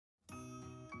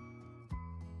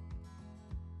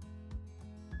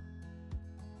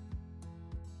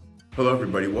Hello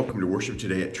everybody, welcome to worship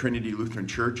today at Trinity Lutheran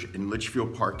Church in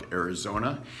Litchfield Park,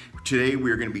 Arizona. Today we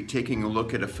are going to be taking a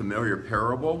look at a familiar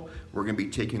parable. We're going to be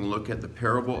taking a look at the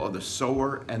parable of the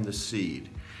sower and the seed.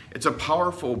 It's a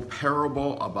powerful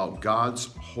parable about God's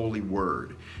holy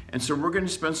word. And so we're going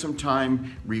to spend some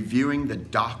time reviewing the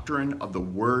doctrine of the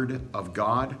word of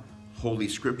God, Holy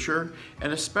Scripture,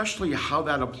 and especially how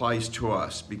that applies to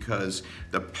us, because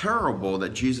the parable that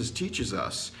Jesus teaches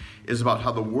us is about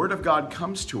how the Word of God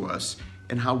comes to us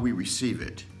and how we receive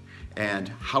it, and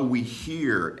how we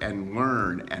hear and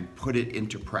learn and put it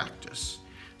into practice.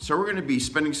 So we're going to be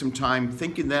spending some time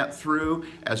thinking that through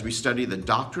as we study the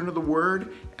doctrine of the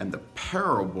Word and the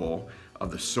parable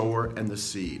of the sower and the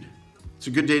seed. It's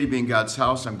a good day to be in God's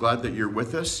house. I'm glad that you're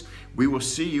with us. We will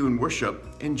see you in worship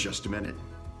in just a minute.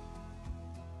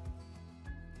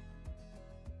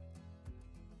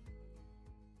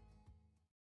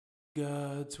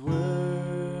 God's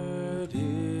word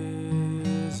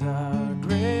is our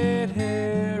great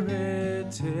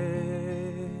heritage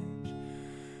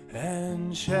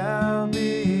and shall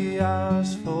be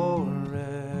ours forever,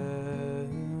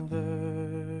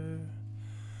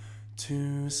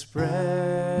 to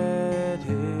spread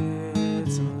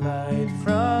its light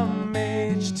from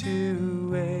age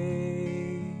to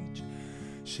age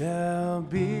shall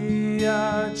be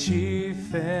our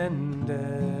chief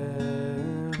endeavor.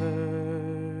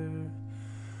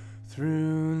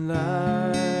 Through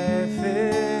life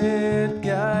it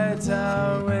guides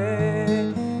our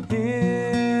way,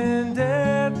 in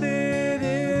death it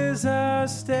is our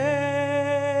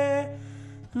stay.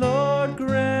 Lord,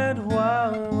 grant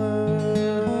while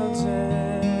worlds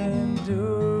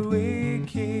endure we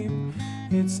keep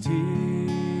its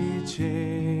teachings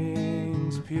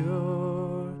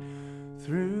pure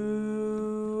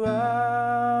throughout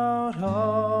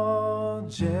all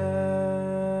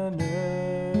generations.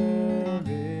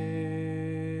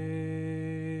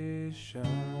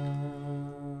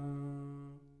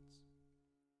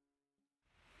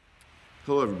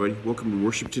 Hello everybody, welcome to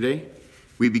worship today.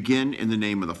 We begin in the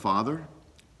name of the Father,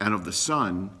 and of the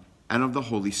Son, and of the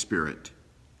Holy Spirit.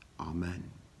 Amen.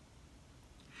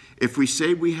 If we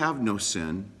say we have no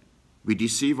sin, we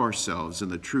deceive ourselves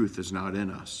and the truth is not in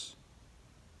us.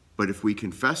 But if we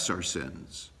confess our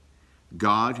sins,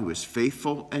 God, who is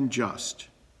faithful and just,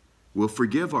 will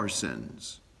forgive our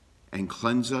sins and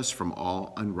cleanse us from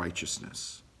all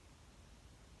unrighteousness.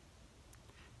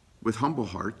 With humble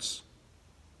hearts,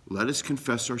 let us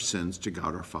confess our sins to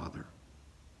God our Father.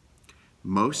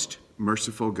 Most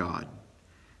merciful God,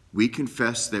 we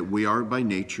confess that we are by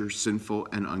nature sinful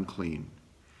and unclean.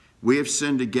 We have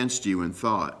sinned against you in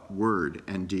thought, word,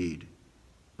 and deed,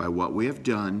 by what we have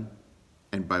done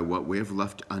and by what we have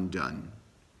left undone.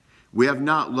 We have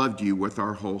not loved you with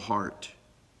our whole heart.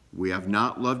 We have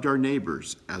not loved our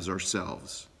neighbors as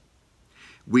ourselves.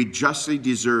 We justly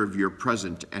deserve your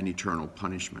present and eternal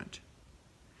punishment.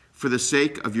 For the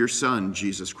sake of your Son,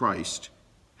 Jesus Christ,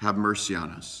 have mercy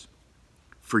on us.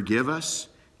 Forgive us,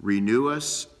 renew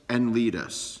us, and lead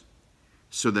us,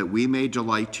 so that we may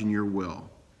delight in your will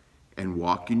and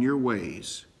walk in your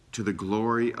ways to the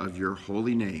glory of your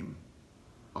holy name.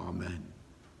 Amen.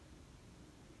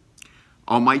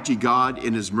 Almighty God,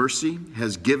 in his mercy,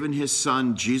 has given his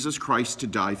Son, Jesus Christ, to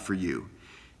die for you,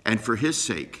 and for his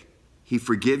sake, he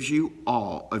forgives you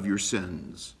all of your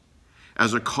sins.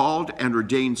 As a called and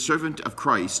ordained servant of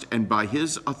Christ, and by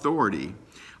his authority,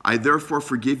 I therefore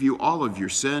forgive you all of your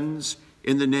sins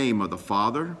in the name of the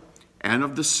Father, and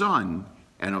of the Son,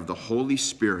 and of the Holy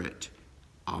Spirit.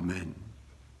 Amen.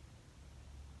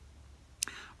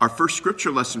 Our first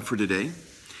scripture lesson for today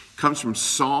comes from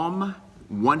Psalm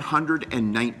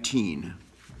 119,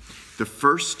 the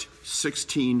first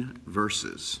 16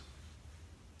 verses.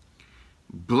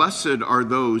 Blessed are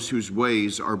those whose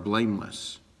ways are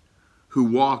blameless, who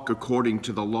walk according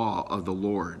to the law of the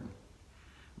Lord.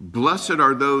 Blessed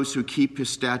are those who keep his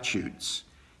statutes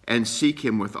and seek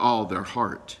him with all their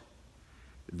heart.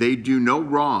 They do no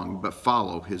wrong but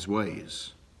follow his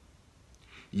ways.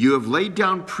 You have laid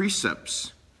down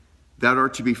precepts that are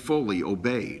to be fully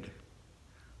obeyed.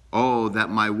 Oh, that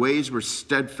my ways were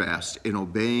steadfast in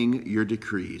obeying your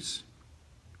decrees.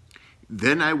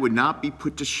 Then I would not be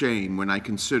put to shame when I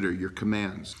consider your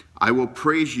commands. I will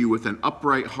praise you with an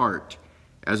upright heart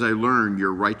as I learn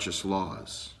your righteous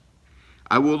laws.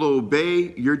 I will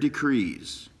obey your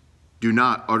decrees. Do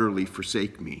not utterly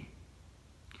forsake me.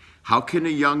 How can a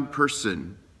young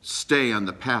person stay on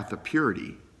the path of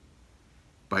purity?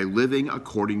 By living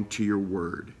according to your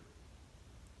word.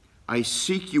 I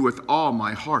seek you with all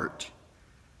my heart.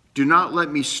 Do not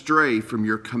let me stray from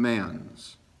your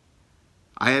commands.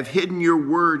 I have hidden your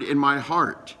word in my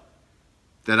heart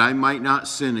that I might not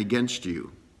sin against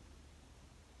you.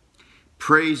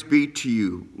 Praise be to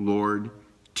you, Lord.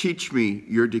 Teach me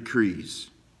your decrees.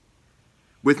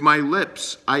 With my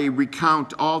lips I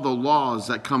recount all the laws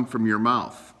that come from your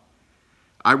mouth.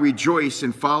 I rejoice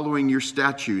in following your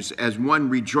statutes as one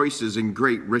rejoices in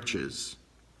great riches.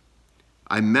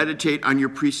 I meditate on your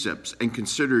precepts and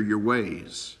consider your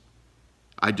ways.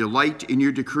 I delight in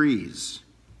your decrees.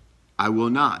 I will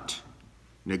not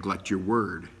neglect your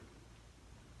word.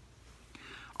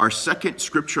 Our second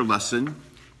scripture lesson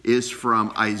is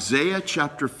from Isaiah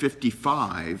chapter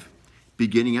 55,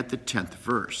 beginning at the 10th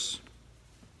verse.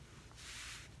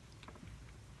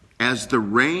 As the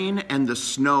rain and the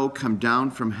snow come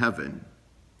down from heaven,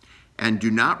 and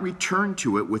do not return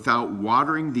to it without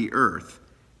watering the earth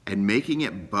and making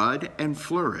it bud and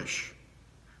flourish,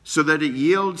 so that it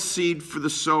yields seed for the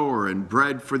sower and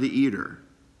bread for the eater,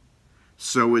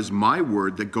 so is my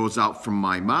word that goes out from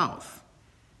my mouth.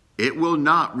 It will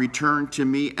not return to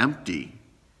me empty,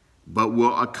 but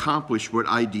will accomplish what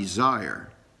I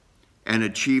desire and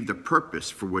achieve the purpose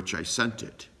for which I sent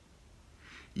it.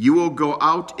 You will go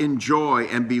out in joy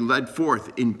and be led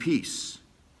forth in peace.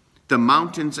 The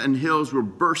mountains and hills will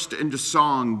burst into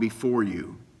song before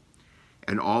you,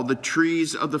 and all the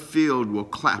trees of the field will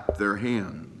clap their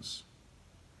hands.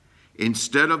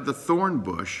 Instead of the thorn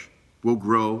bush will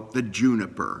grow the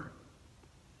juniper.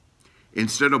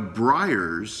 Instead of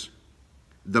briars,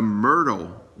 the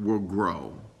myrtle will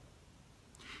grow.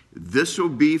 This will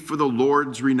be for the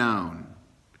Lord's renown,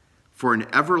 for an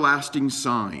everlasting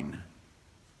sign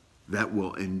that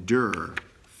will endure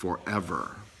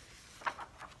forever.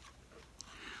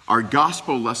 Our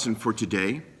gospel lesson for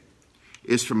today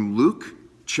is from Luke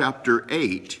chapter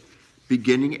 8,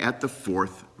 beginning at the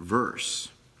 4th verse.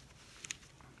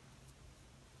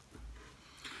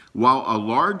 While a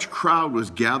large crowd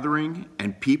was gathering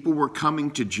and people were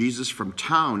coming to Jesus from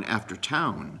town after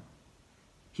town,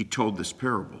 he told this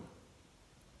parable.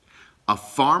 A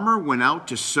farmer went out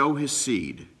to sow his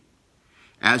seed.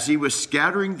 As he was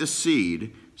scattering the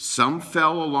seed, some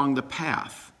fell along the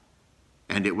path,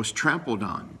 and it was trampled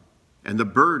on, and the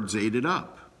birds ate it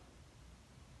up.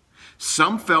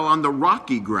 Some fell on the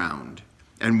rocky ground,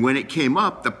 and when it came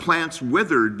up, the plants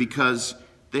withered because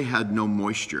they had no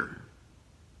moisture.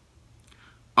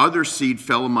 Other seed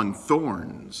fell among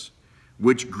thorns,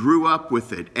 which grew up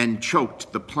with it and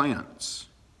choked the plants.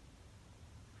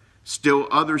 Still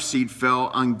other seed fell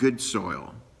on good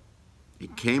soil.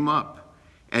 It came up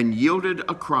and yielded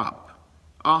a crop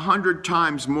 100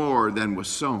 times more than was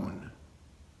sown.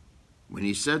 When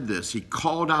he said this, he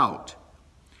called out,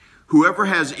 "Whoever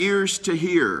has ears to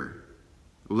hear,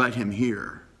 let him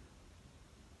hear."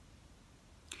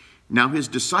 Now his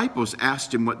disciples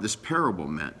asked him what this parable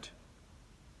meant.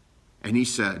 And he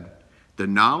said, "The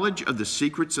knowledge of the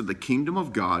secrets of the kingdom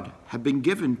of God have been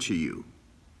given to you.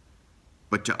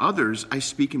 But to others I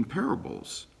speak in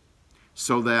parables,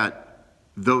 so that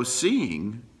though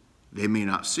seeing, they may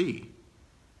not see.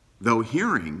 Though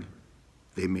hearing,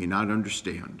 they may not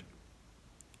understand.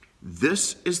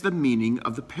 This is the meaning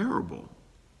of the parable.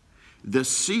 The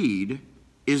seed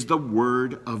is the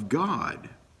word of God.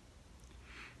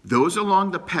 Those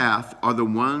along the path are the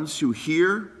ones who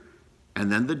hear, and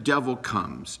then the devil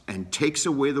comes and takes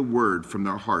away the word from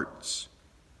their hearts,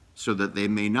 so that they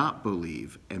may not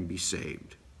believe and be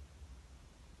saved.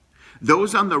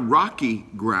 Those on the rocky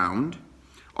ground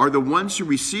are the ones who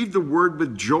receive the word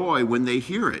with joy when they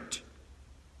hear it,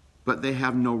 but they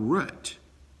have no root.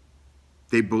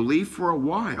 They believe for a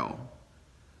while,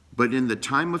 but in the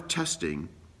time of testing,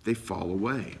 they fall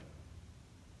away.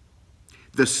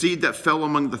 The seed that fell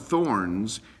among the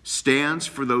thorns stands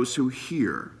for those who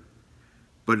hear,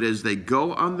 but as they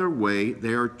go on their way,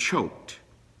 they are choked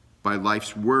by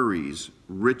life's worries,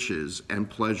 riches, and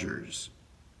pleasures,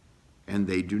 and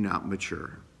they do not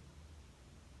mature.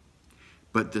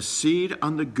 But the seed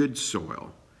on the good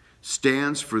soil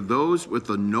stands for those with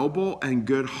a noble and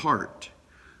good heart,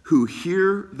 who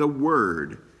hear the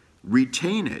word,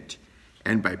 retain it,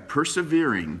 and by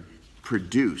persevering,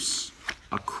 produce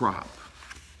a crop.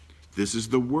 This is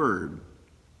the word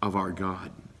of our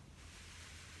God.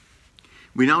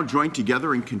 We now join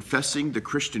together in confessing the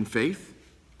Christian faith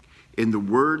in the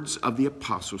words of the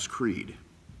Apostles' Creed.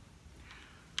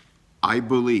 I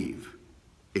believe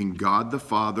in God the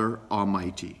Father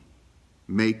Almighty,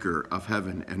 maker of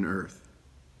heaven and earth,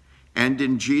 and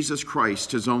in Jesus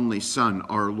Christ, his only Son,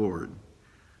 our Lord,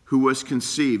 who was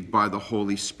conceived by the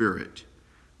Holy Spirit,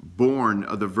 born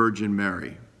of the Virgin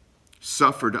Mary,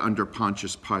 suffered under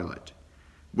Pontius Pilate,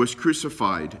 was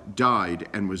crucified, died,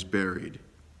 and was buried.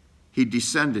 He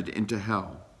descended into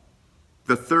hell.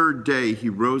 The third day he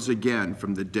rose again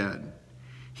from the dead.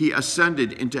 He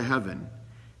ascended into heaven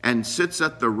and sits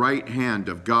at the right hand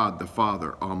of God the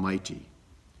Father Almighty.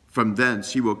 From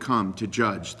thence he will come to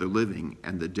judge the living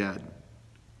and the dead.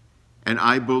 And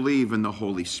I believe in the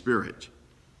Holy Spirit,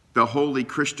 the holy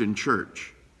Christian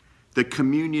church, the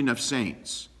communion of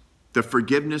saints, the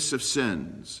forgiveness of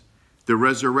sins, the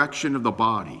resurrection of the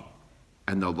body,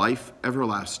 and the life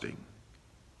everlasting.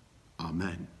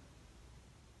 Amen.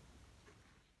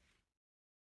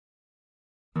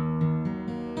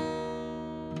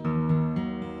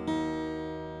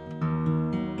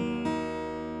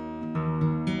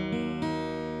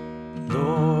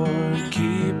 Lord,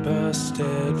 keep us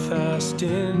steadfast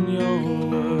in your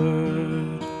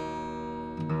word.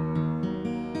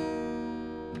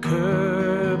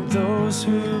 Curb those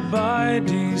who by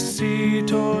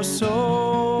deceit or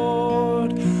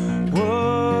sword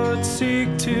would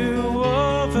seek to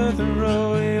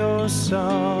overthrow your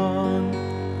Son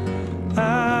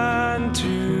and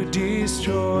to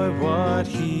destroy what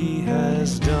he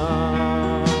has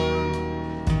done.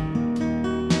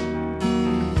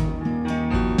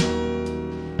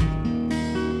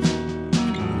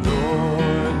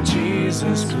 Lord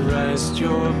Jesus Christ,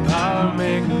 your power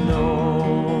make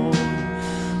known,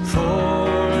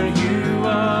 for you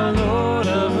are Lord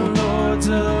of lords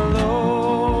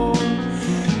alone.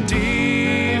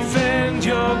 Defend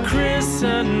your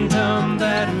Christendom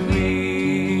that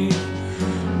we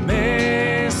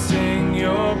may sing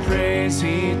your praise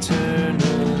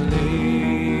eternally.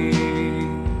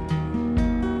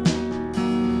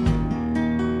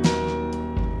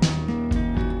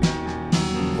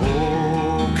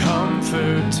 O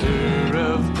Comforter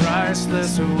of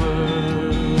priceless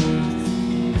worth,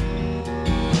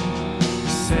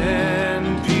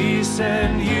 send peace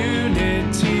and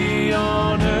unity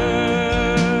on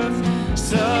earth.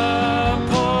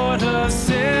 Support us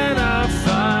in our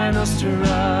final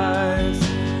strife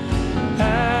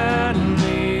and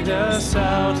lead us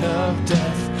out of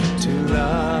death to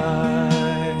life.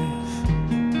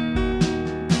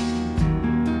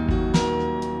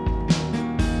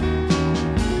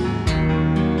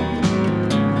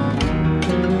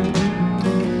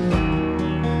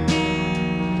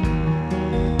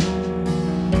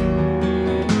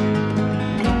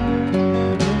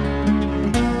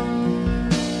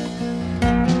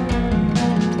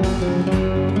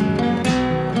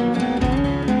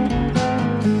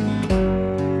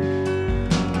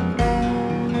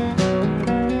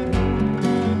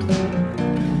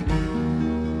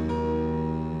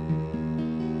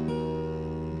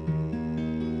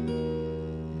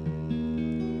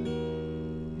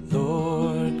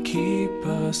 Lord, keep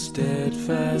us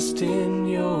steadfast in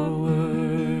your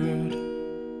word.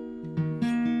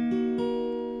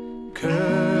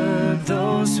 Curb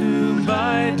those who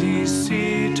by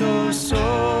deceit or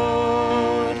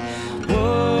sword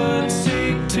would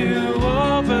seek to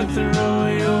overthrow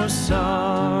your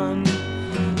Son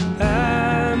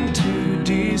and to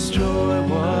destroy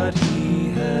what he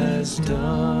has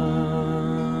done.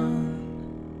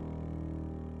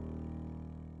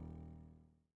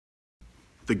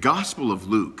 The Gospel of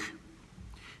Luke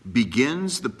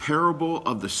begins the parable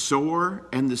of the sower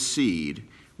and the seed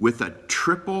with a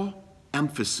triple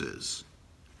emphasis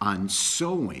on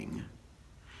sowing.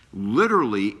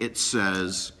 Literally, it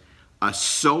says, a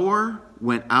sower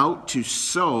went out to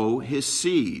sow his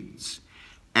seeds.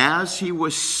 As he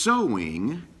was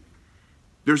sowing,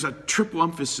 there's a triple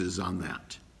emphasis on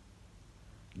that.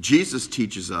 Jesus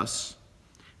teaches us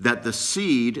that the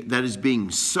seed that is being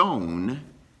sown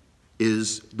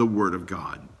is the Word of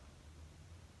God.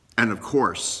 And of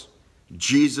course,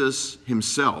 Jesus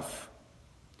himself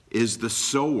is the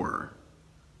sower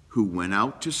who went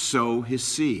out to sow his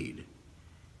seed,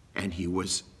 and he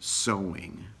was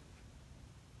sowing.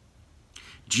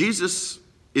 Jesus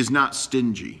is not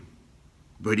stingy,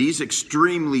 but he's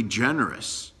extremely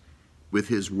generous with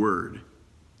his word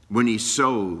when he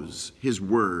sows his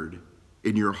word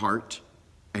in your heart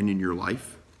and in your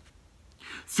life.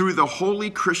 Through the holy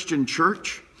Christian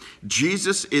church,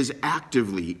 Jesus is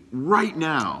actively, right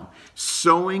now,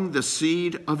 sowing the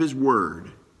seed of his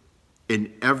word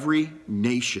in every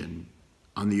nation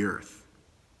on the earth,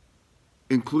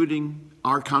 including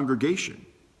our congregation,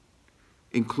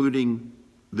 including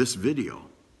this video,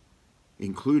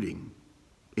 including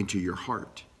into your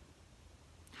heart.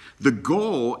 The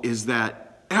goal is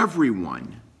that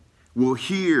everyone will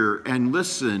hear and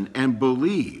listen and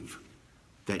believe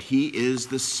that he is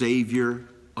the Savior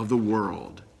of the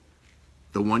world,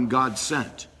 the one God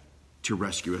sent to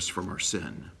rescue us from our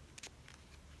sin.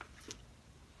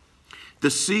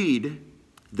 The seed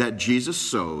that Jesus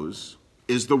sows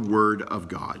is the Word of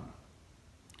God.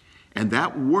 And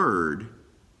that Word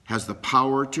has the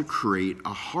power to create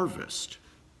a harvest.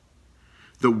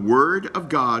 The Word of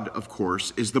God, of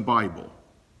course, is the Bible.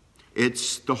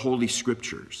 It's the Holy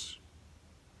Scriptures.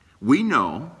 We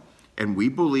know, and we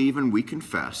believe, and we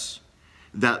confess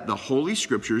that the Holy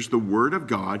Scriptures, the Word of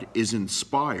God, is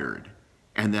inspired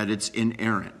and that it's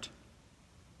inerrant.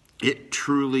 It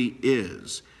truly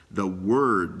is the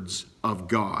words of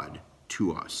God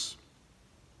to us.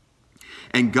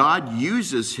 And God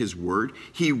uses his Word.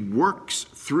 He works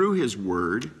through his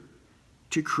Word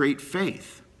to create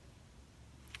faith,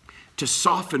 to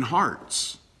soften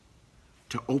hearts,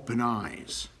 to open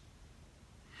eyes.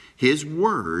 His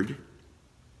Word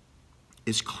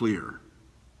is clear,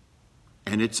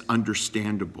 and it's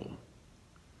understandable,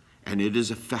 and it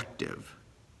is effective,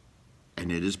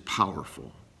 and it is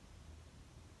powerful.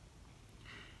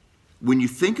 When you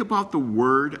think about the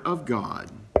Word of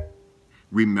God,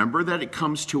 remember that it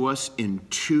comes to us in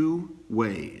two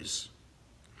ways: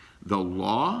 the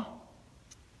law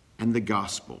and the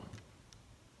gospel.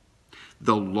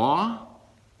 The law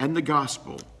and the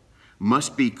gospel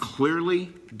must be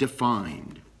clearly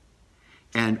defined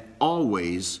and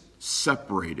always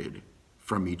separated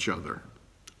from each other.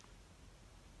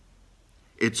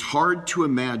 It's hard to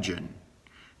imagine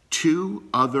two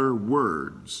other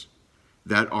words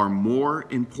that are more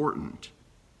important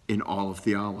in all of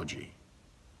theology: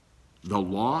 the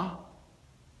law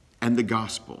and the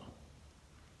gospel.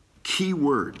 Key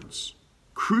words,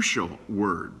 crucial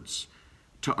words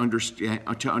to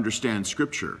understand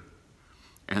Scripture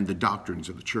and the doctrines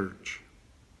of the church.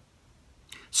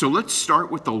 So let's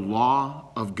start with the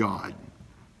law of God,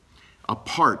 a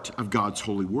part of God's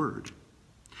holy word.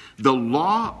 The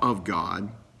law of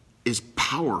God is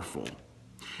powerful,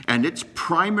 and its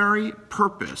primary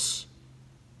purpose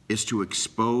is to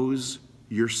expose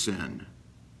your sin.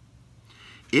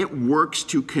 It works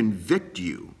to convict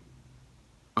you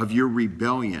of your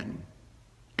rebellion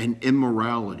and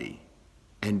immorality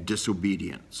and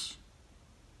disobedience.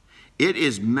 It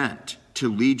is meant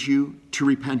to lead you to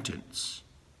repentance.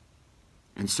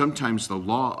 And sometimes the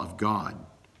law of God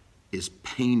is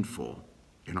painful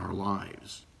in our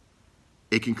lives.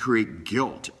 It can create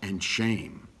guilt and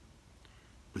shame,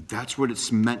 but that's what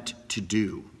it's meant to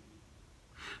do.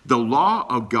 The law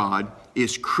of God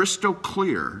is crystal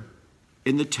clear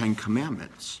in the Ten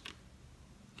Commandments.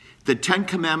 The Ten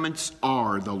Commandments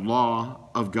are the law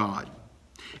of God.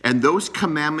 And those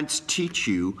commandments teach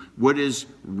you what is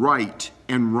right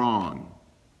and wrong,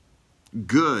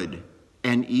 good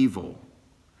and evil,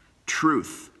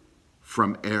 truth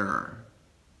from error.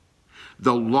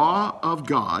 The law of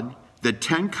God, the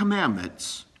Ten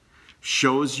Commandments,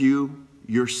 shows you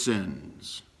your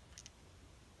sins.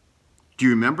 Do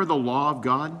you remember the law of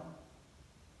God?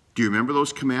 Do you remember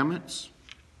those commandments?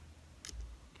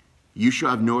 You shall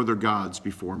have no other gods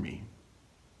before me.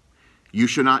 You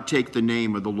shall not take the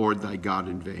name of the Lord thy God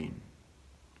in vain.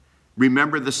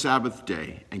 Remember the Sabbath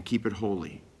day and keep it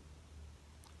holy.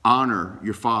 Honor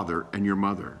your father and your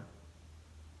mother.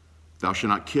 Thou shalt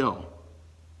not kill.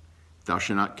 Thou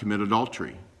shalt not commit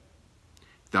adultery.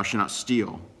 Thou shalt not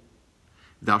steal.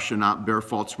 Thou shalt not bear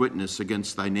false witness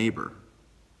against thy neighbor.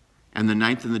 And the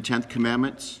 9th and the 10th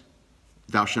commandments,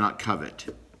 thou shalt not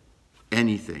covet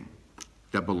anything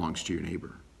that belongs to your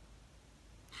neighbor.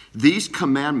 These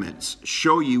commandments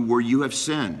show you where you have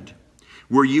sinned,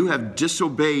 where you have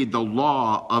disobeyed the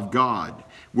law of God,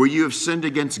 where you have sinned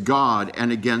against God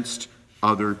and against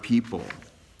other people.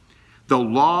 The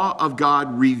law of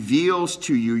God reveals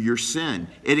to you your sin.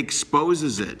 It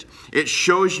exposes it. It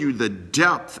shows you the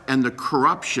depth and the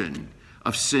corruption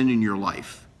of sin in your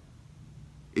life,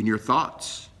 in your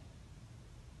thoughts,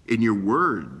 in your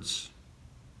words,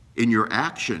 in your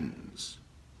actions,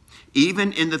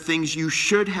 even in the things you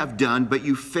should have done but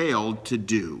you failed to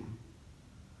do.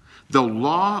 The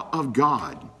law of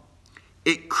God,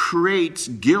 it creates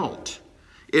guilt.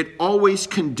 It always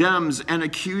condemns and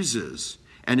accuses,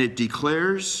 and it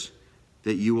declares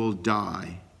that you will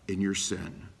die in your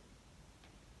sin.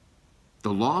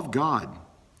 The law of God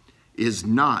is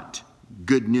not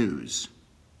good news.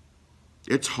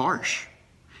 It's harsh.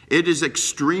 It is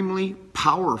extremely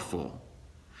powerful.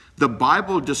 The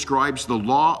Bible describes the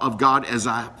law of God as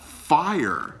a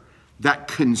fire that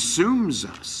consumes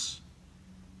us.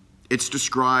 It's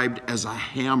described as a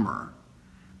hammer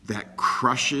that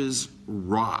crushes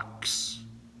rocks,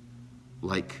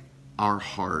 like our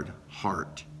hard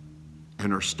heart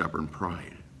and our stubborn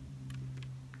pride.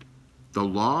 The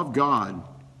law of God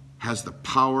has the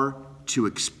power to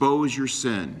expose your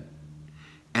sin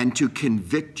and to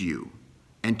convict you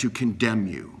and to condemn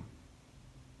you.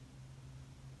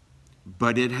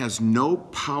 but it has no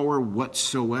power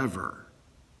whatsoever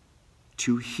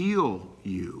to heal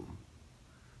you,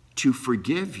 to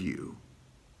forgive you,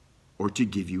 or to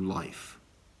give you life.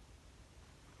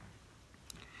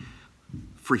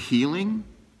 For healing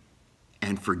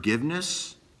and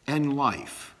forgiveness and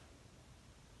life,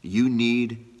 you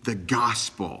need the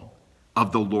gospel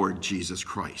of the Lord Jesus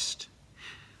Christ.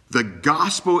 The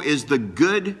gospel is the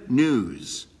good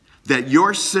news that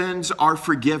your sins are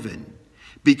forgiven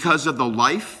because of the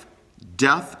life,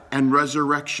 death, and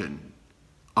resurrection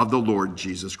of the Lord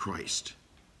Jesus Christ.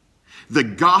 The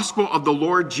gospel of the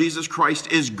Lord Jesus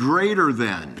Christ is greater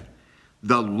than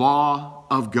the law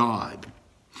of God.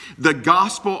 The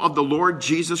gospel of the Lord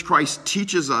Jesus Christ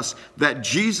teaches us that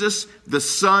Jesus, the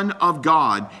Son of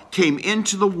God, came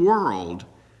into the world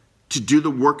to do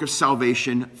the work of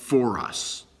salvation for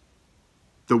us,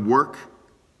 the work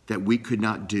that we could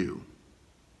not do.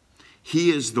 He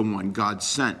is the one God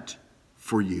sent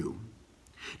for you.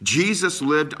 Jesus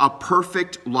lived a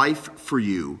perfect life for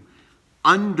you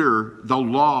under the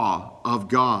law of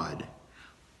God,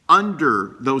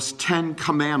 under those 10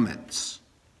 commandments.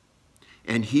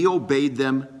 And he obeyed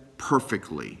them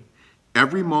perfectly,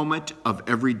 every moment of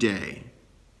every day,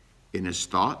 in his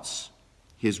thoughts,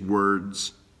 his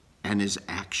words, and his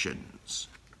actions.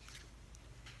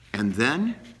 And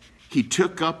then he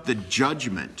took up the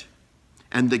judgment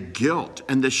and the guilt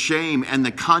and the shame and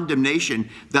the condemnation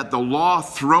that the law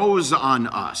throws on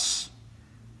us,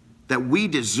 that we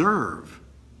deserve.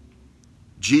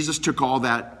 Jesus took all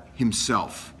that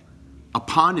himself,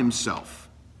 upon himself,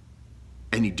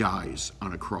 and he dies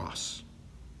on a cross.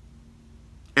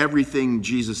 Everything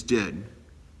Jesus did,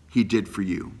 he did for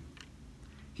you.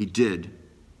 He did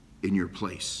in your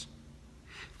place.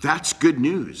 That's good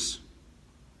news.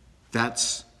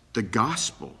 That's the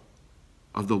gospel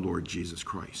of the Lord Jesus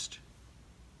Christ.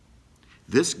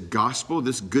 This gospel,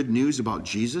 this good news about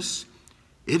Jesus,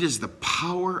 it is the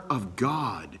power of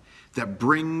God that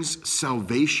brings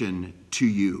salvation to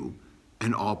you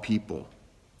and all people.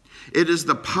 It is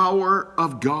the power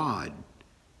of God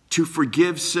to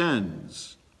forgive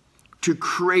sins, to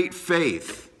create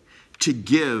faith, to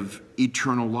give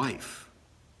eternal life.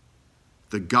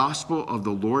 The gospel of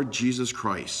the Lord Jesus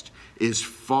Christ is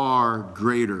far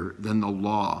greater than the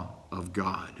law of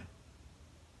God.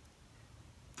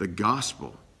 The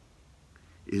gospel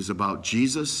is about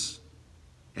Jesus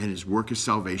and his work of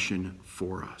salvation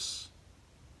for us.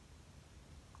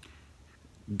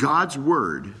 God's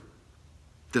word,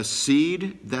 the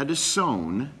seed that is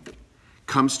sown,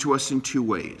 comes to us in two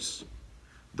ways: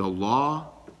 the law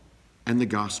and the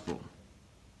gospel.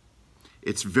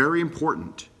 It's very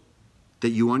important that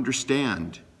you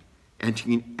understand and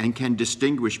can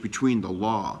distinguish between the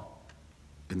law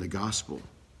and the gospel.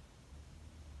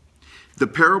 The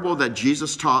parable that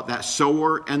Jesus taught, that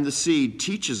sower and the seed,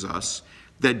 teaches us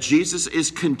that Jesus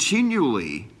is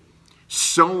continually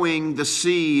sowing the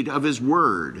seed of his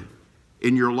word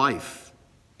in your life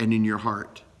and in your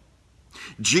heart.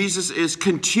 Jesus is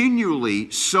continually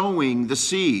sowing the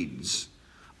seeds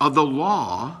of the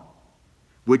law,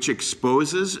 which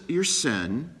exposes your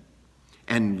sin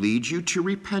and leads you to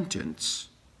repentance,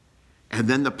 and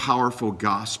then the powerful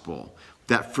gospel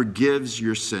that forgives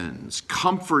your sins,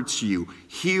 comforts you,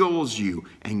 heals you,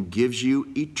 and gives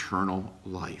you eternal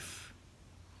life.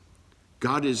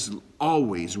 God is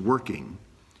always working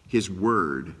his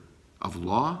word of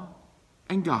law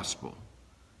and gospel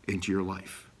into your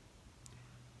life.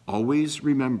 Always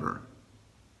remember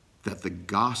that the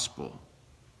gospel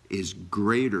is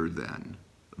greater than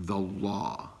the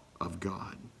law of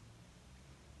God.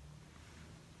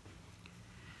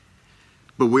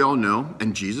 But we all know,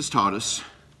 and Jesus taught us,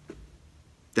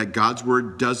 that God's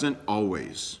word doesn't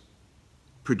always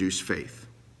produce faith.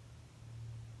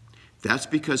 That's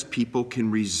because people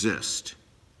can resist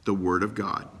the word of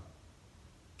God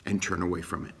and turn away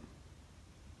from it.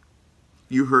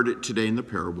 You heard it today in the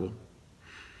parable.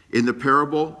 In the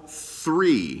parable,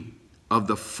 3 of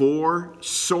the 4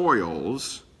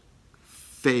 soils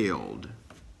failed.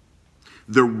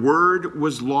 The word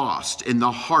was lost in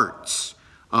the hearts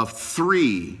of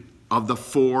 3 of the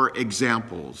 4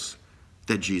 examples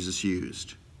that Jesus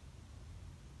used.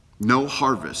 No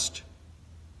harvest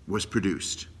was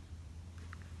produced.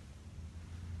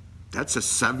 That's a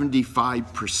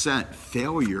 75%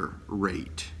 failure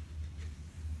rate.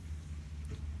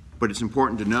 But it's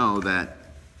important to know that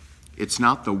it's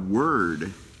not the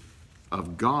word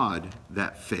of God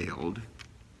that failed,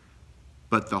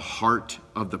 but the heart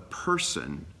of the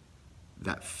person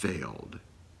that failed.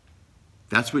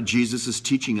 That's what Jesus is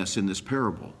teaching us in this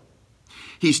parable.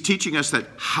 He's teaching us that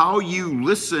how you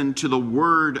listen to the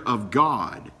word of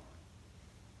God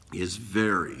is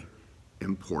very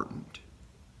important.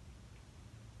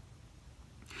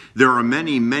 There are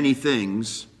many, many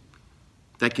things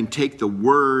that can take the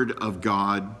word of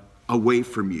God away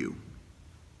from you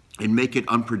and make it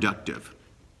unproductive.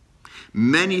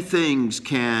 Many things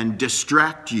can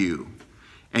distract you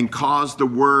and cause the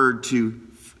word to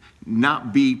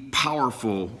not be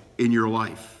powerful in your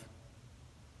life.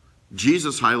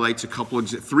 Jesus highlights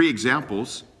three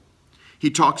examples. He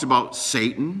talks about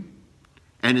Satan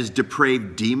and his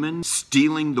depraved demon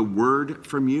stealing the word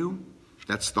from you.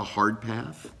 That's the hard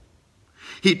path.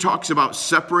 He talks about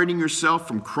separating yourself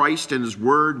from Christ and his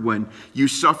word when you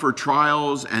suffer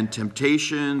trials and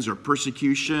temptations or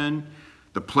persecution,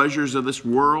 the pleasures of this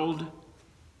world,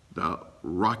 the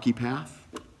rocky path.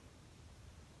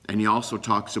 And he also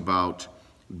talks about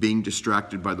being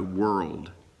distracted by the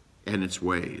world and its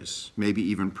ways, maybe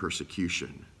even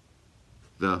persecution,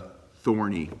 the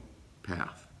thorny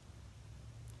path.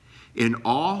 In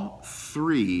all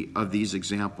three of these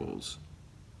examples,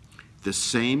 the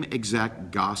same exact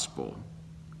gospel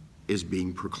is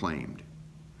being proclaimed.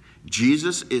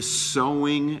 Jesus is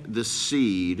sowing the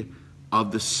seed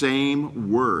of the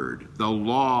same word, the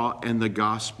law and the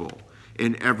gospel,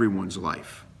 in everyone's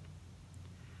life.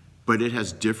 But it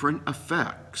has different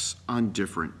effects on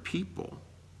different people.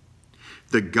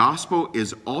 The gospel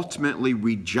is ultimately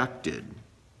rejected,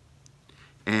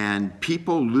 and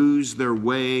people lose their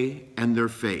way and their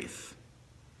faith,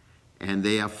 and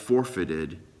they have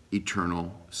forfeited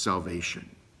eternal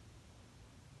salvation.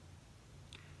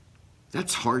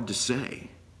 That's hard to say,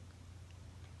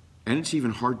 and it's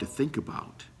even hard to think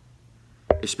about,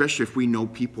 especially if we know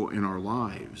people in our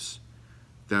lives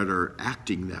that are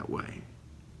acting that way.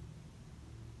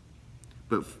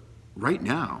 But right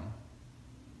now,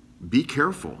 be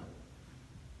careful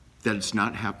that it's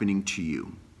not happening to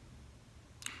you.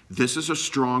 This is a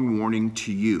strong warning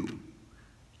to you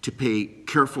to pay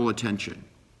careful attention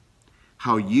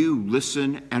how you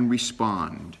listen and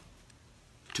respond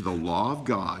to the law of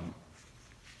God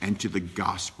and to the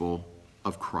gospel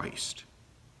of Christ.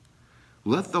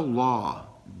 Let the law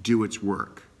do its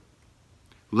work.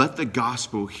 Let the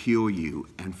gospel heal you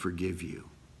and forgive you.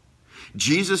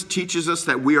 Jesus teaches us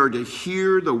that we are to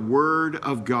hear the word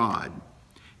of God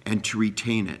and to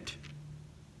retain it.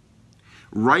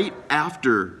 Right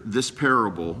after this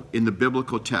parable in the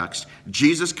biblical text,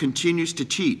 Jesus continues to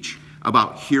teach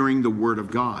about hearing the word of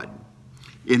God.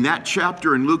 In that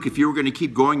chapter in Luke, if you were going to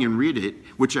keep going and read it,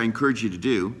 which I encourage you to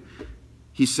do,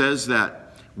 he says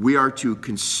that we are to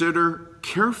consider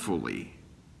carefully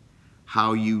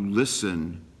how you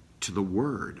listen to the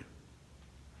word.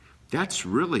 That's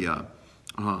really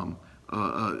an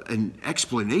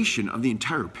explanation of the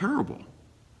entire parable.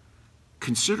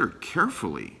 Consider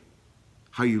carefully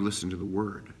how you listen to the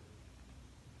word.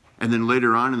 And then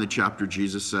later on in the chapter,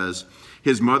 Jesus says,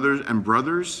 his mothers and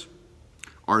brothers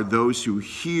are those who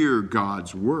hear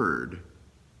God's word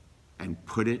and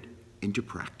put it into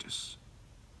practice.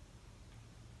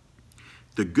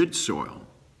 The good soil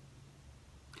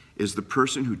is the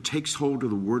person who takes hold of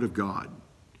the word of God,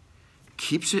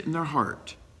 keeps it in their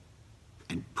heart,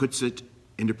 and puts it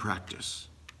into practice.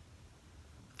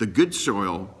 The good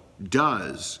soil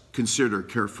does consider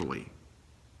carefully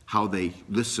how they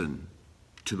listen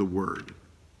to the word.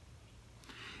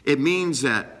 It means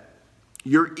that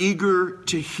you're eager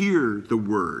to hear the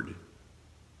word,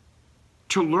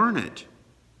 to learn it,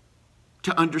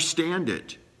 to understand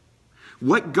it.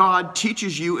 What God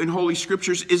teaches you in Holy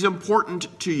Scriptures is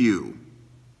important to you,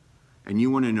 and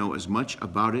you want to know as much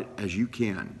about it as you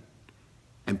can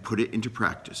and put it into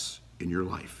practice in your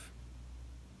life.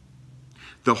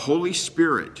 The Holy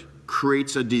Spirit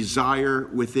creates a desire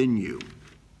within you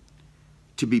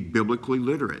to be biblically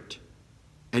literate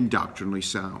and doctrinally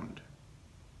sound.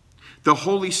 The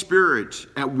Holy Spirit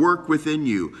at work within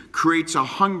you creates a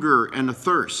hunger and a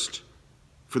thirst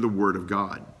for the Word of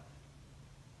God.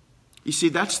 You see,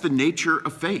 that's the nature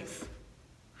of faith.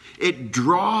 It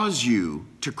draws you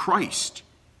to Christ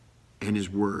and His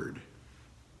Word.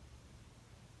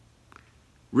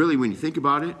 Really, when you think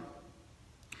about it,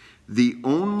 the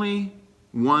only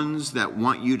ones that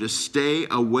want you to stay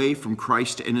away from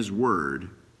Christ and His Word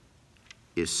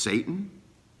is Satan,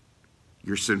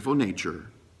 your sinful nature,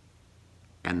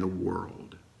 and the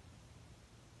world.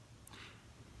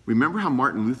 Remember how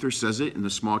Martin Luther says it in the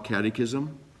Small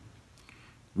Catechism?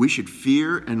 We should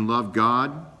fear and love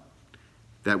God,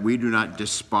 that we do not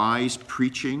despise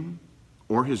preaching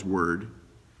or His word,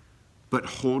 but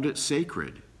hold it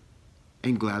sacred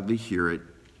and gladly hear it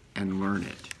and learn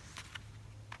it.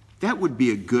 That would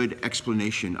be a good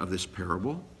explanation of this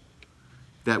parable,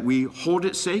 that we hold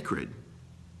it sacred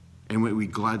and may we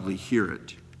gladly hear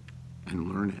it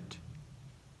and learn it.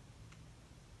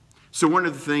 So one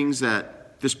of the things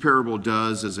that this parable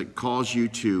does is it calls you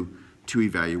to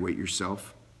evaluate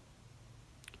yourself.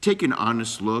 Take an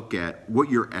honest look at what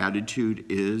your attitude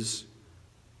is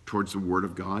towards the Word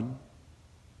of God.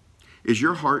 Is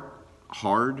your heart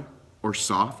hard or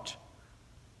soft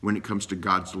when it comes to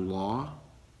God's law?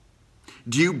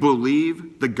 Do you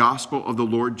believe the gospel of the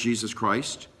Lord Jesus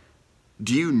Christ?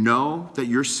 Do you know that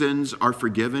your sins are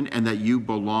forgiven and that you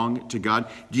belong to God?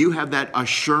 Do you have that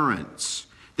assurance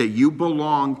that you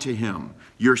belong to Him?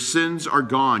 Your sins are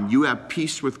gone. You have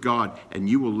peace with God, and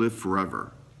you will live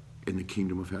forever in the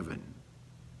kingdom of heaven.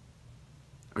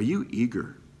 Are you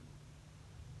eager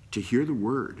to hear the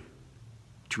word,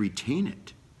 to retain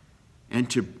it, and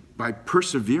to, by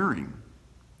persevering,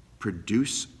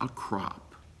 produce a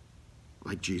crop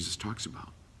like Jesus talks about?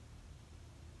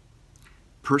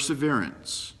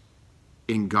 Perseverance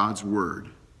in God's word.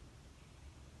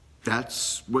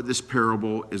 That's what this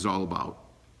parable is all about.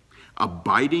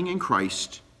 Abiding in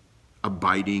Christ,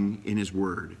 abiding in His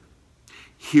word.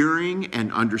 Hearing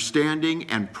and understanding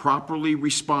and properly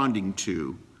responding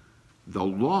to the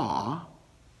law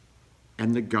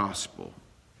and the gospel.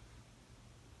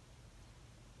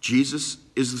 Jesus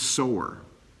is the sower,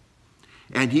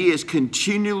 and He is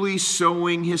continually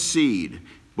sowing His seed,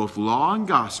 both law and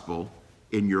gospel,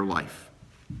 in your life.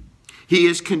 He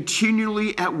is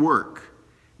continually at work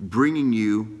bringing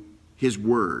you His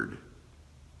word,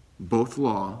 both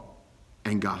law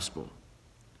and gospel.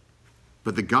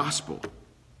 But the gospel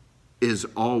is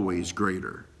always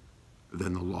greater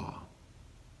than the law.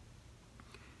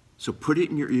 So put it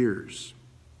in your ears.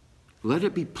 Let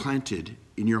it be planted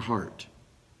in your heart.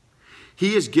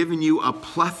 He has given you a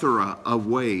plethora of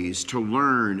ways to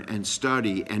learn and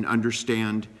study and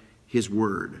understand His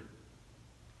word.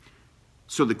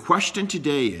 So the question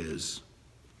today is,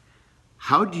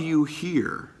 how do you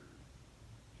hear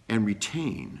and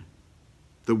retain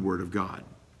the word of God?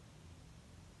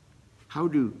 How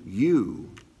do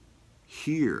you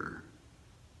hear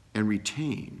and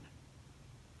retain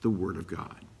the word of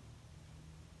God?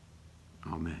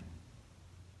 Amen.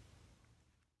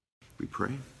 We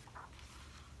pray.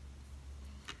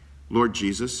 Lord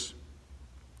Jesus,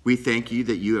 we thank you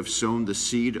that you have sown the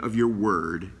seed of your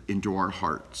word into our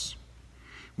hearts.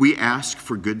 We ask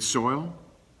for good soil,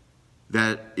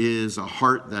 that is a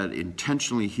heart that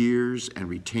intentionally hears and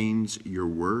retains your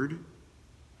word.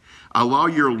 Allow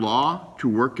your law to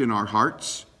work in our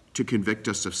hearts to convict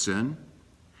us of sin.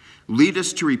 Lead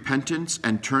us to repentance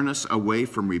and turn us away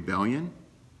from rebellion.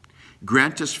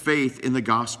 Grant us faith in the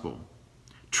gospel,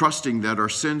 trusting that our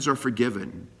sins are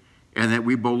forgiven and that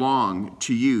we belong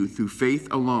to you through faith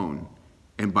alone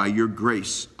and by your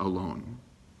grace alone.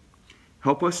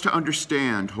 Help us to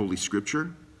understand Holy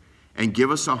Scripture and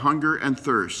give us a hunger and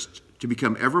thirst to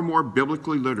become ever more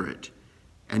biblically literate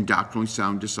and doctrinally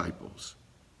sound disciples.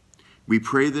 We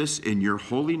pray this in your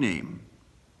holy name.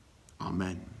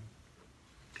 Amen.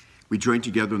 We join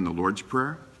together in the Lord's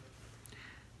Prayer.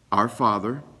 Our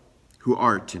Father, who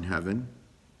art in heaven,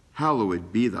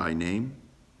 hallowed be thy name.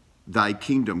 Thy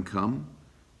kingdom come,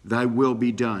 thy will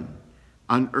be done,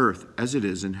 on earth as it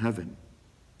is in heaven.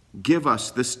 Give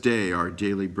us this day our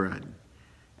daily bread,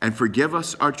 and forgive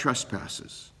us our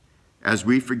trespasses, as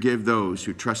we forgive those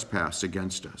who trespass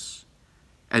against us.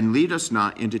 And lead us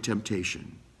not into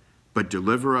temptation, but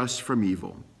deliver us from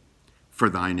evil. For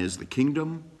thine is the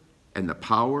kingdom, and the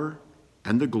power,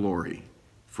 and the glory,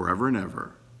 forever and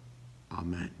ever.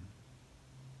 Amen.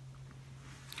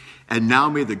 And now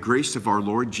may the grace of our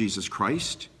Lord Jesus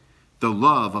Christ, the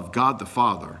love of God the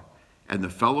Father, and the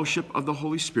fellowship of the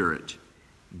Holy Spirit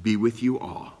be with you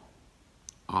all.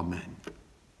 Amen.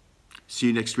 See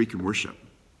you next week in worship.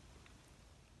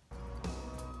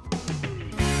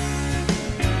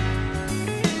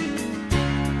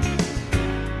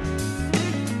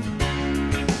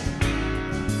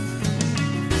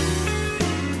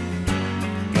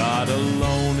 God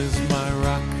alone is my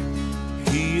rock.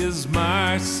 He is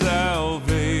my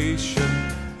salvation.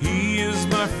 He is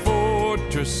my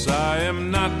fortress. I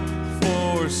am not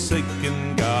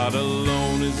forsaken. God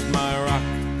alone is my rock.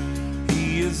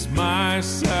 He is my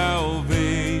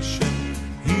salvation.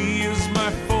 He is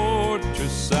my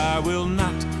fortress. I will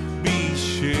not be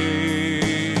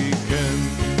shaken.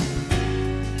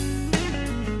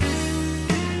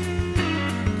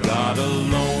 God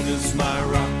alone is my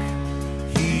rock.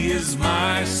 He is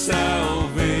my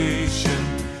salvation.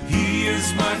 He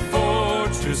is my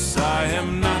fortress. I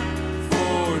am not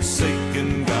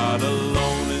forsaken. God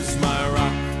alone is my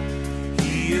rock.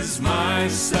 He is my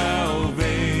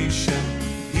salvation.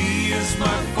 He is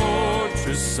my fortress.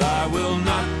 fortress, I will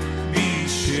not be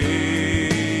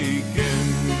shaken.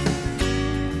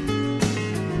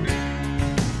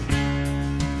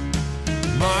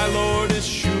 My Lord is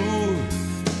sure,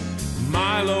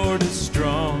 my Lord is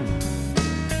strong.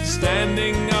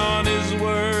 Standing on his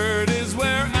word is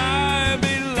where I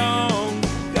belong.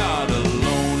 God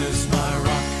alone is my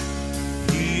rock,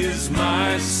 he is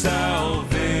my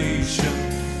salvation.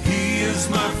 He is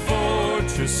my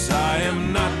fortress, I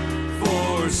am not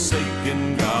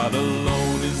forsaken. God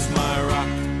alone is my rock,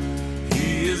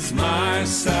 he is my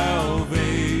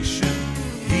salvation.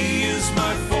 He is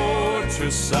my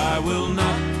fortress, I will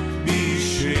not be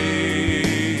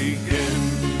shaken.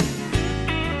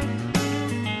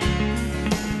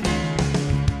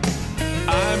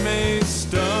 I may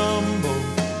stumble,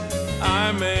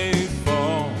 I may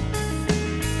fall,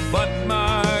 but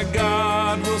my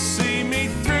God will see me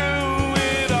through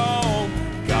it all.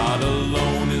 God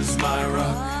alone is my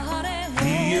rock,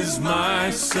 he is my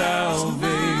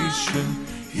salvation.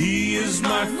 He is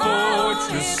my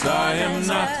fortress, I am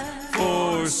not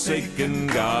forsaken.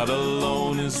 God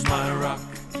alone is my rock,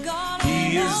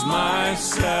 he is my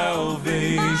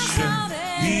salvation.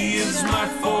 He is my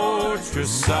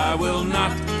fortress, I will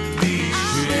not be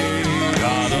shaken.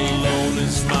 God alone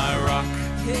is my rock,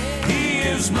 he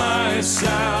is my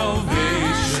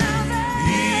salvation.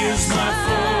 He is my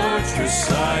fortress,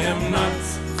 I am not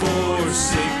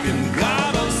forsaken.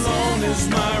 God alone is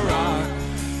my rock,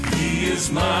 he is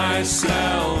my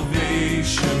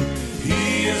salvation.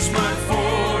 He is my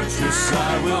fortress,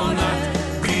 I will not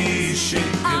be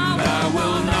shaken. I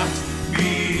will not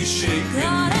be shaken.